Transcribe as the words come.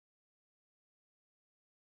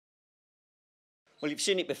Well, you've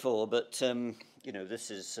seen it before, but you know,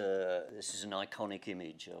 this is an iconic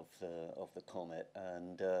image of the comet,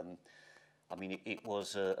 and I mean, it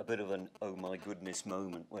was a bit of an oh my goodness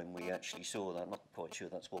moment when we actually saw that. I'm not quite sure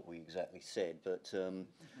that's what we exactly said, but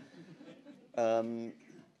and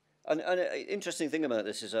an interesting thing about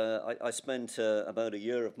this is I spent about a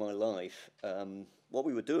year of my life. What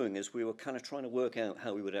we were doing is we were kind of trying to work out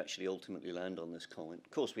how we would actually ultimately land on this comet.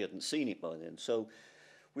 Of course, we hadn't seen it by then, so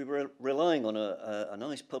we were relying on a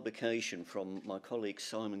nice publication from my colleague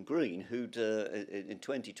Simon Green, who'd in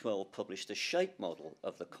 2012 published a shape model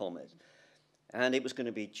of the comet, and it was going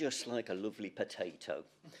to be just like a lovely potato.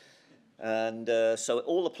 And so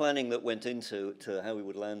all the planning that went into how we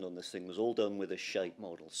would land on this thing was all done with a shape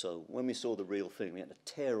model. So when we saw the real thing, we had to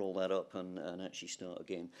tear all that up and actually start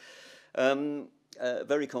again.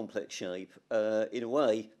 Very complex shape. In a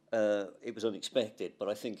way, it was unexpected, but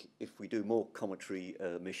I think if we do more cometary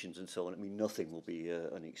missions and so on, I mean, nothing will be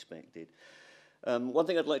unexpected. One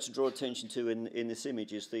thing I'd like to draw attention to in this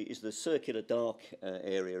image is the circular dark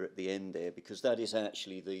area at the end there, because that is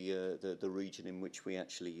actually the region in which we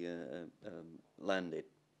actually landed.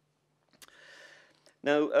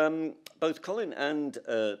 Now, both Colin and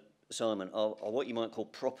Simon are what you might call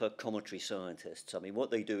proper cometary scientists. I mean, what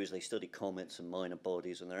they do is they study comets and minor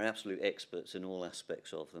bodies, and they're absolute experts in all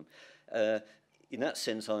aspects of them. In that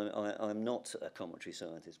sense, I'm not a cometary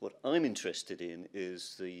scientist. What I'm interested in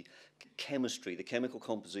is the chemistry, the chemical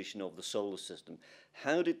composition of the solar system.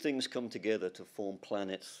 How did things come together to form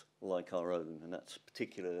planets like our own? And that's a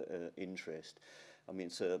particular interest. I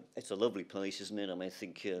mean, it's a lovely place, isn't it? I mean, I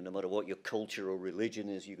think no matter what your culture or religion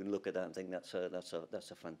is, you can look at that and think that's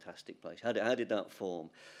a fantastic place. How did that form?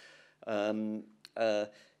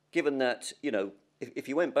 Given that, you know, if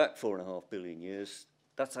you went back 4.5 billion years,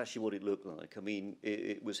 that's actually what it looked like. I mean,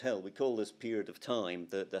 it was hell. We call this period of time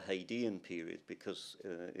the Hadean period because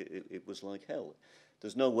it was like hell.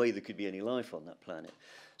 There's no way there could be any life on that planet.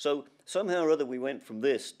 So somehow or other we went from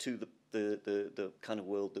this to the kind of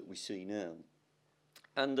world that we see now.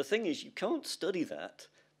 And the thing is, you can't study that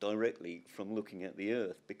directly from looking at the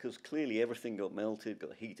Earth, because clearly everything got melted,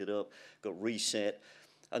 got heated up, got reset.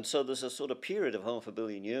 And so there's a sort of period of 500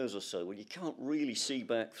 million years or so where you can't really see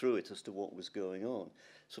back through it as to what was going on.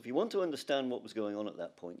 So if you want to understand what was going on at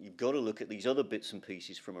that point, you've got to look at these other bits and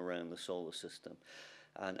pieces from around the solar system.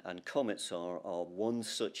 And comets are one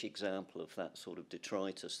such example of that sort of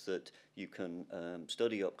detritus that you can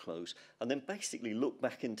study up close and then basically look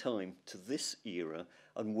back in time to this era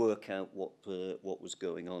and work out what was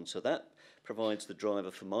going on. So that provides the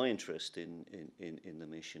driver for my interest in the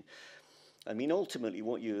mission. I mean, ultimately,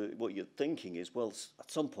 what you're thinking is, well,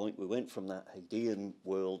 at some point we went from that Hadean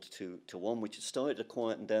world to one which had started to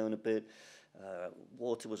quieten down a bit.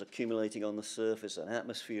 Water was accumulating on the surface, an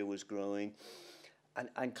atmosphere was growing.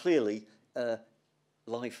 And clearly,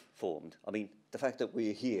 life formed. I mean, the fact that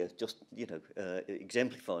we're here just, you know,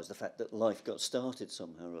 exemplifies the fact that life got started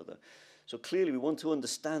somehow or other. So clearly, we want to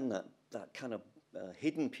understand that kind of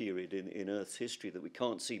hidden period in Earth's history that we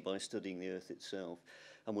can't see by studying the Earth itself.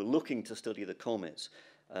 And we're looking to study the comets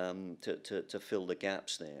to fill the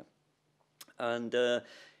gaps there. And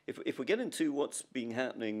if we get into what's been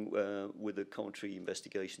happening with the cometary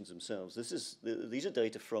investigations themselves, these are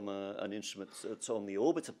data from an instrument that's on the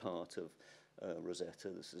orbiter part of Rosetta.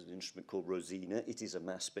 This is an instrument called Rosetta. It is a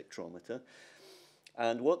mass spectrometer.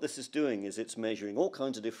 And what this is doing is it's measuring all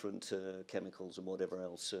kinds of different chemicals and whatever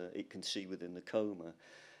else it can see within the coma.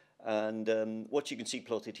 And what you can see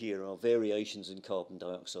plotted here are variations in carbon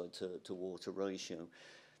dioxide to water ratio.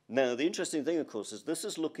 Now, the interesting thing, of course, is this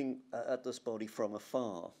is looking at this body from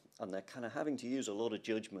afar, and they're kind of having to use a lot of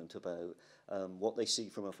judgment about what they see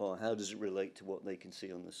from afar. How does it relate to what they can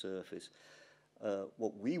see on the surface?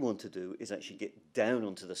 What we want to do is actually get down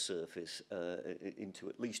onto the surface into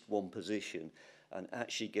at least one position and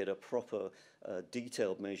actually get a proper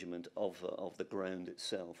detailed measurement of the ground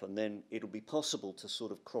itself. And then it'll be possible to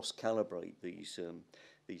sort of cross-calibrate these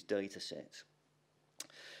data sets.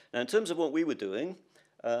 Now, in terms of what we were doing,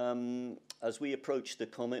 as we approached the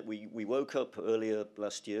comet, we woke up earlier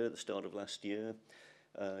last year, at the start of last year,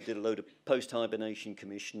 did a load of post-hibernation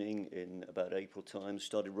commissioning in about April time,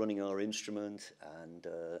 started running our instrument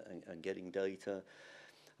and getting data.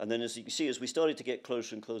 And then, as you can see, as we started to get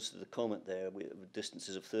closer and closer to the comet there, with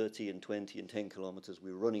distances of 30 and 20 and 10 kilometers,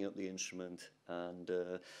 we were running up the instrument and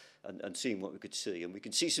seeing what we could see. And we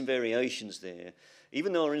can see some variations there.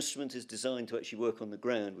 Even though our instrument is designed to actually work on the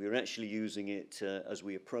ground, we were actually using it as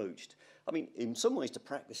we approached. I mean, in some ways to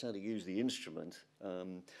practice how to use the instrument,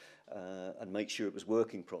 and make sure it was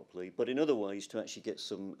working properly, but in other ways to actually get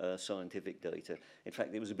some scientific data. In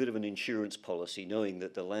fact, it was a bit of an insurance policy, knowing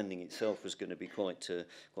that the landing itself was going to be quite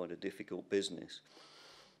a difficult business.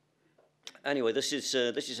 Anyway, this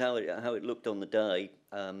is how it looked on the day.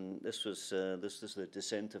 This was the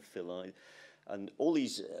descent of Philae, and all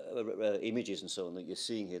these images and so on that you're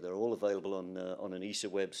seeing here, they're all available on an ESA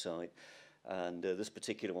website. And this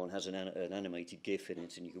particular one has an animated GIF in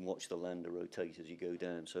it, and you can watch the lander rotate as you go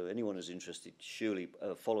down. So anyone who's interested, surely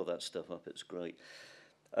follow that stuff up. It's great.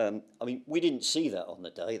 I mean, we didn't see that on the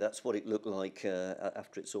day. That's what it looked like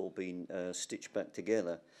after it's all been stitched back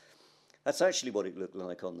together. That's actually what it looked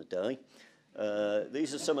like on the day.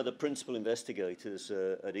 These are some of the principal investigators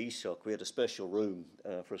at ESOC. We had a special room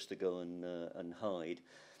for us to go and hide.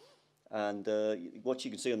 And what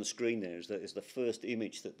you can see on the screen there is the first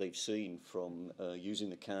image that they've seen from using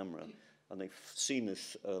the camera, and they've seen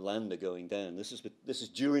this lander going down. This is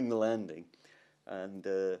during the landing, and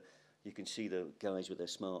you can see the guys with their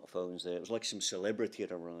smartphones there. It was like some celebrity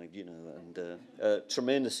had arrived, you know, and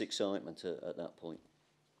tremendous excitement at that point.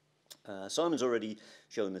 Simon's already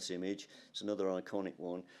shown this image. It's another iconic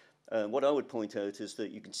one. What I would point out is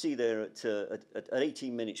that you can see there at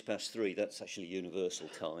 18 minutes past 3, that's actually universal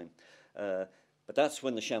time. But that's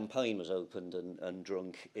when the champagne was opened and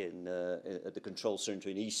drunk at the control centre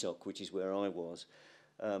in ESOC, which is where I was.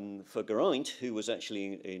 For Geraint, who was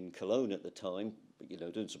actually in Cologne at the time, you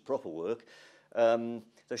know, doing some proper work,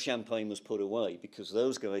 the champagne was put away because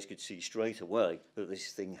those guys could see straight away that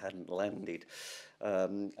this thing hadn't landed.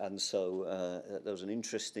 And so there was an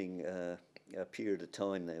interesting period of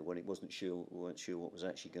time there when weren't sure what was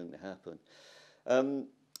actually going to happen.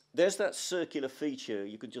 There's that circular feature,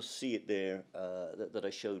 you could just see it there that I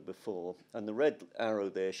showed before, and the red arrow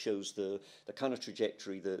there shows the kind of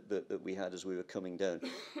trajectory that we had as we were coming down.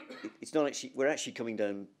 It's not actually, we're actually coming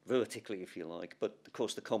down vertically, if you like, but of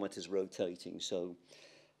course the comet is rotating, so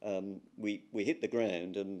we hit the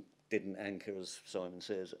ground and didn't anchor, as Simon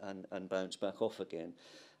says, and bounce back off again,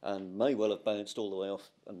 and may well have bounced all the way off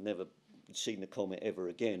and never seen the comet ever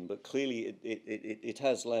again, but clearly it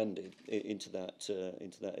has landed into that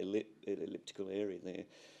elliptical area there.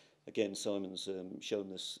 Again, Simon's shown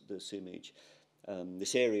this image.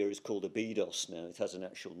 This area is called a BDOS now. It has an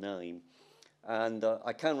actual name, and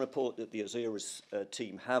I can report that the Osiris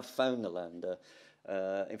team have found the lander.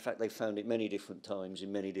 In fact, they found it many different times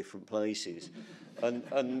in many different places,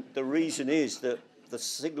 and the reason is that the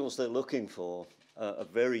signals they're looking for are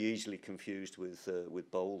very easily confused with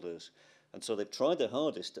boulders. And so they've tried their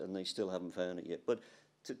hardest, and they still haven't found it yet. But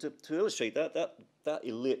to illustrate that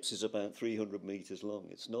ellipse is about 300 meters long.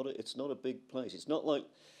 It's not a big place. It's not like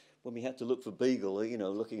when we had to look for Beagle, you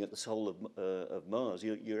know, looking at the whole of Mars.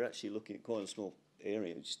 You're actually looking at quite a small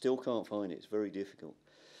area. You still can't find it. It's very difficult.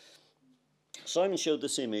 Simon showed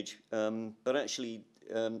this image, but actually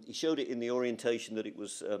he showed it in the orientation that it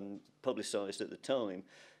was publicised at the time,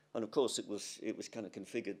 and of course it was kind of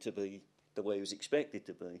configured to be the way it was expected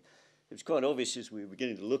to be. It was quite obvious as we were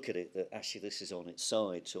beginning to look at it that actually this is on its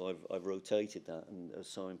side, so I've rotated that, and as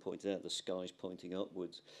Simon pointed out, the sky's pointing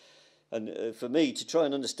upwards. And for me, to try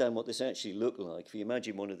and understand what this actually looked like, if you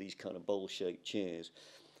imagine one of these kind of bowl-shaped chairs,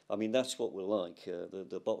 I mean, that's what we're like,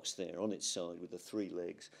 the box there on its side with the 3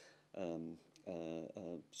 legs, you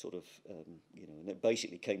know, and it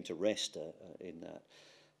basically came to rest in that.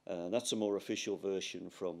 That's a more official version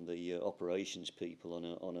from the operations people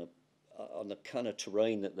on the kind of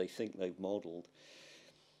terrain that they think they've modelled.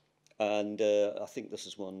 And I think this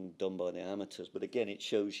is one done by the amateurs, but again, it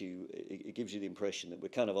shows you, it gives you the impression that we're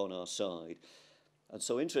kind of on our side. And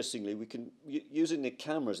so interestingly, we can, using the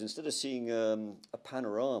cameras, instead of seeing a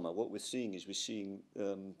panorama, what we're seeing is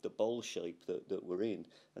the bowl shape that we're in,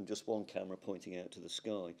 and just one camera pointing out to the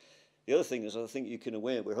sky. The other thing is, I think you can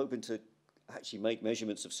aware, we're hoping to actually make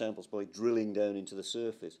measurements of samples by drilling down into the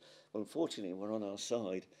surface. Well, unfortunately, we're on our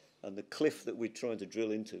side, and the cliff that we're trying to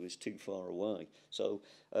drill into is too far away. So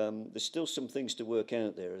there's still some things to work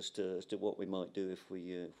out there as to what we might do if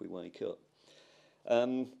we wake up.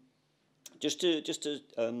 Just to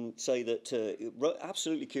say that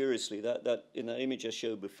absolutely curiously, that in that image I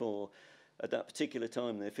showed before, at that particular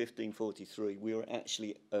time there, 1543, we were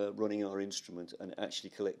actually running our instrument and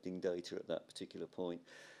actually collecting data at that particular point.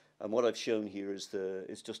 And what I've shown here is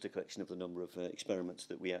just a collection of the number of experiments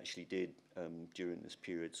that we actually did during this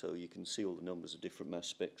period. So you can see all the numbers of different mass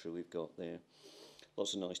spectra we've got there.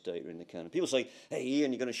 Lots of nice data in the can. And people say, hey,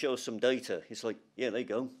 Ian, you're going to show us some data. It's like, yeah, there you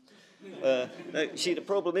go. Now, see, the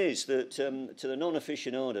problem is that to the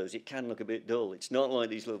non-aficionados, it can look a bit dull. It's not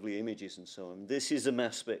like these lovely images and so on. This is a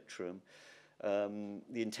mass spectrum.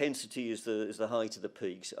 The intensity is the height of the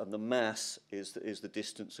peaks, and the mass is the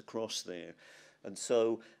distance across there. And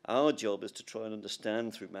so our job is to try and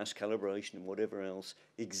understand through mass calibration and whatever else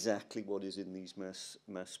exactly what is in these mass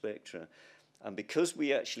spectra. And because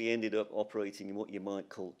we actually ended up operating in what you might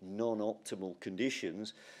call non-optimal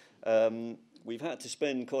conditions, we've had to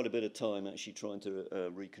spend quite a bit of time actually trying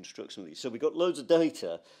to reconstruct some of these. So we've got loads of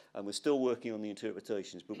data, and we're still working on the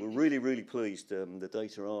interpretations, but we're really, really pleased. The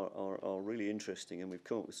data are really interesting, and we've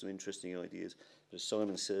come up with some interesting ideas. But as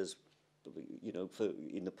Simon says, you know,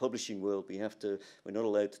 in the publishing world, we're not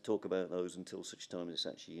allowed to talk about those until such time as it's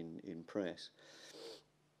actually in press.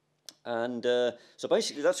 And so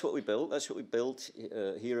basically that's what we built. That's what we built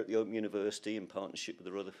here at the Open University in partnership with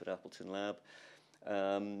the Rutherford Appleton Lab.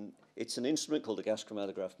 It's an instrument called a gas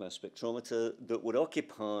chromatograph mass spectrometer that would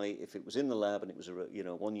occupy, if it was in the lab and it was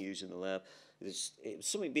one use in the lab, it would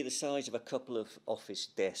something be the size of a couple of office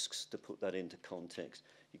desks, to put that into context.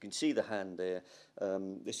 You can see the hand there.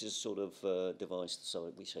 This is a sort of device,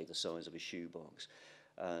 we say the size of a shoebox,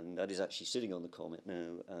 and that is actually sitting on the Comet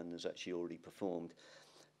now and has actually already performed.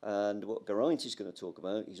 And what Geraint is going to talk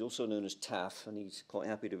about, he's also known as Taff, and he's quite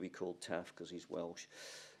happy to be called Taff because he's Welsh.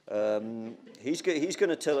 He's going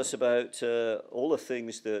to tell us about all the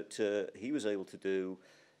things that he was able to do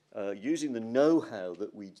using the know-how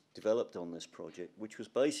that we developed on this project, which was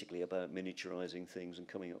basically about miniaturizing things and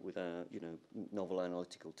coming up with our, novel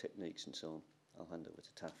analytical techniques and so on. I'll hand over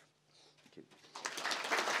to Taff.